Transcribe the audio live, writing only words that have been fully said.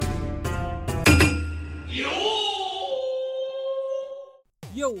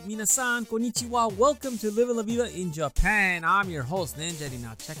Yo, minasan, konnichiwa. Welcome to Living La Vida in Japan. I'm your host, Ninja.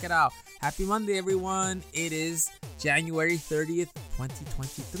 Now, check it out. Happy Monday, everyone. It is January 30th,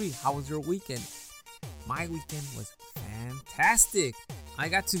 2023. How was your weekend? My weekend was fantastic. I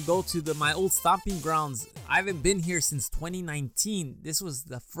got to go to my old stomping grounds. I haven't been here since 2019. This was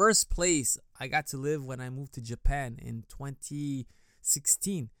the first place I got to live when I moved to Japan in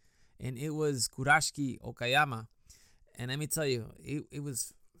 2016. And it was Kurashiki, Okayama. And let me tell you, it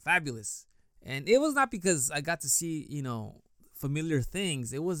was fabulous. And it was not because I got to see, familiar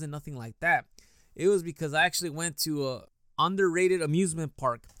things. It wasn't nothing like that. It was because I actually went to a underrated amusement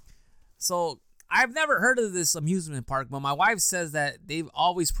park. So I've never heard of this amusement park, but my wife says that they've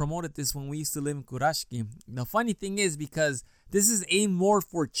always promoted this when we used to live in Kurashiki. The funny thing is, because this is aimed more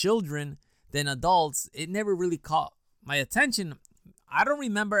for children than adults, it never really caught my attention. I don't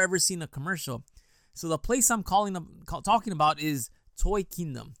remember ever seeing a commercial. So the place I'm talking about is Toy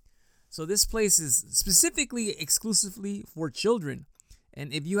Kingdom. So this place is specifically exclusively for children.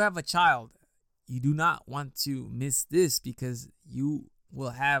 And if you have a child, you do not want to miss this because you will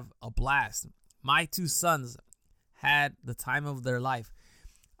have a blast. My two sons had the time of their life.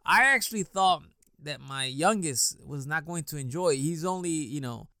 I actually thought that my youngest was not going to enjoy. He's only,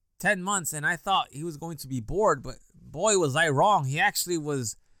 10 months, and I thought he was going to be bored, but boy, was I wrong. He actually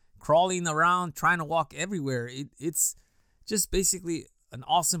was crawling around, trying to walk everywhere. It's just basically an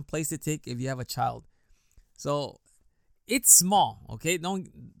awesome place to take if you have a child. So it's small, okay?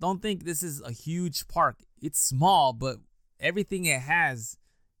 Don't think this is a huge park. It's small, but everything it has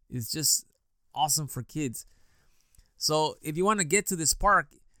is just awesome for kids. So if you want to get to this park,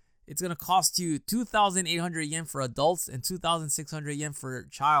 it's going to cost you 2,800 yen for adults and 2,600 yen for a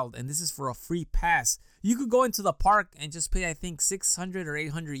child. And this is for a free pass. You could go into the park and just pay, I think, 600 or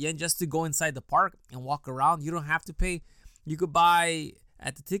 800 yen just to go inside the park and walk around. You don't have to pay. You could buy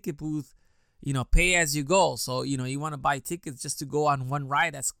at the ticket booth, pay as you go. So, you want to buy tickets just to go on one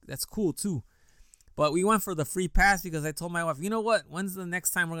ride. That's cool too. But we went for the free pass because I told my wife, you know what? When's the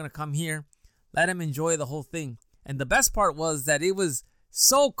next time we're going to come here? Let him enjoy the whole thing. And the best part was that it was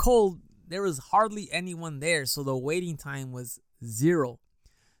so cold, there was hardly anyone there. So the waiting time was 0.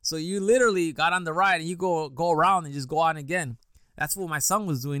 So you literally got on the ride and you go around and just go on again. That's what my son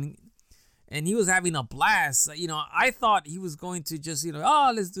was doing. And he was having a blast. I thought he was going to just,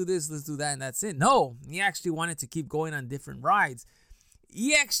 let's do this, let's do that, and that's it. No, he actually wanted to keep going on different rides.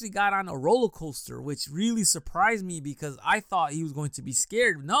 He actually got on a roller coaster, which really surprised me because I thought he was going to be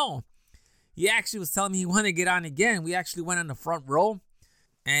scared. No, he actually was telling me he wanted to get on again. We actually went on the front row,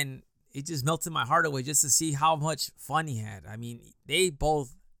 and it just melted my heart away just to see how much fun he had. I mean, they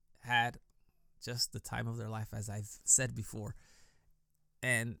both had just the time of their life, as I've said before.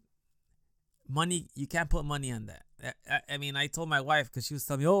 And money, you can't put money on that. I mean, I told my wife, because she was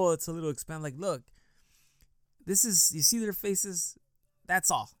telling me, oh, it's a little expensive. Like, look, this is, you see their faces?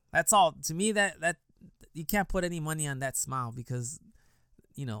 That's all. That's all. To me, that you can't put any money on that smile because,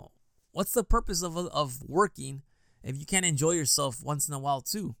 what's the purpose of working if you can't enjoy yourself once in a while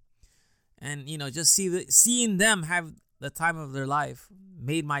too? And, just seeing them have the time of their life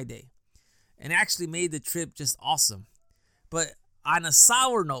made my day and actually made the trip just awesome. But on a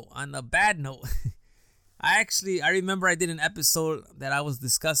sour note, on a bad note, I remember I did an episode that I was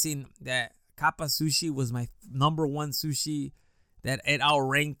discussing that Kappa Sushi was my number one sushi, that it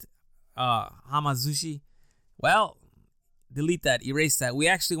outranked Hamazushi. Well, delete that, erase that. We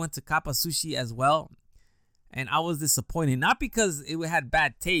actually went to Kappa Sushi as well, and I was disappointed. Not because it had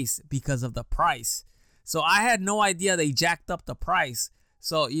bad taste, because of the price. So I had no idea they jacked up the price.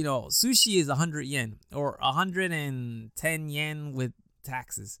 So, sushi is 100 yen or 110 yen with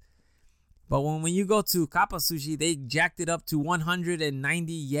taxes. But when you go to Kappa Sushi, they jacked it up to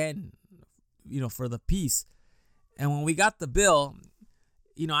 190 yen, for the piece. And when we got the bill,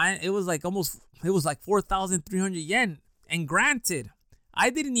 it was like 4,300 yen. And granted, I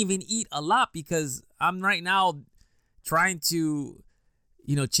didn't even eat a lot because I'm right now trying to,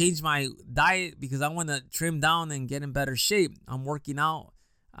 change my diet because I want to trim down and get in better shape. I'm working out.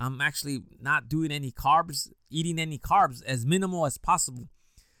 I'm actually not doing any carbs, eating any carbs, as minimal as possible.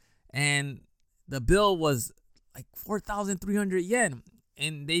 And the bill was like 4,300 yen.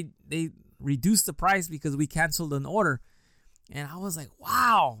 And they reduced the price because we canceled an order. And I was like,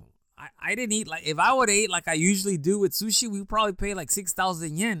 wow, I didn't eat if I would have ate like I usually do with sushi, we probably pay like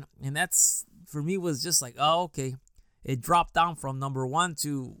 6,000 yen. And that's, for me, was just like, oh, okay. It dropped down from number 1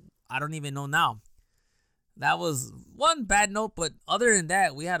 to, I don't even know now. That was one bad note, but other than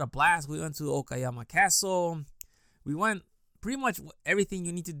that, we had a blast. We went to Okayama Castle. We went pretty much everything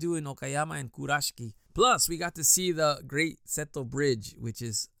you need to do in Okayama and Kurashiki. Plus, we got to see the Great Seto Bridge, which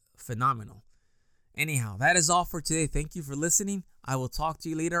is phenomenal. Anyhow, that is all for today. Thank you for listening. I will talk to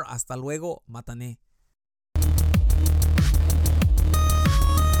you later. Hasta luego. Matane.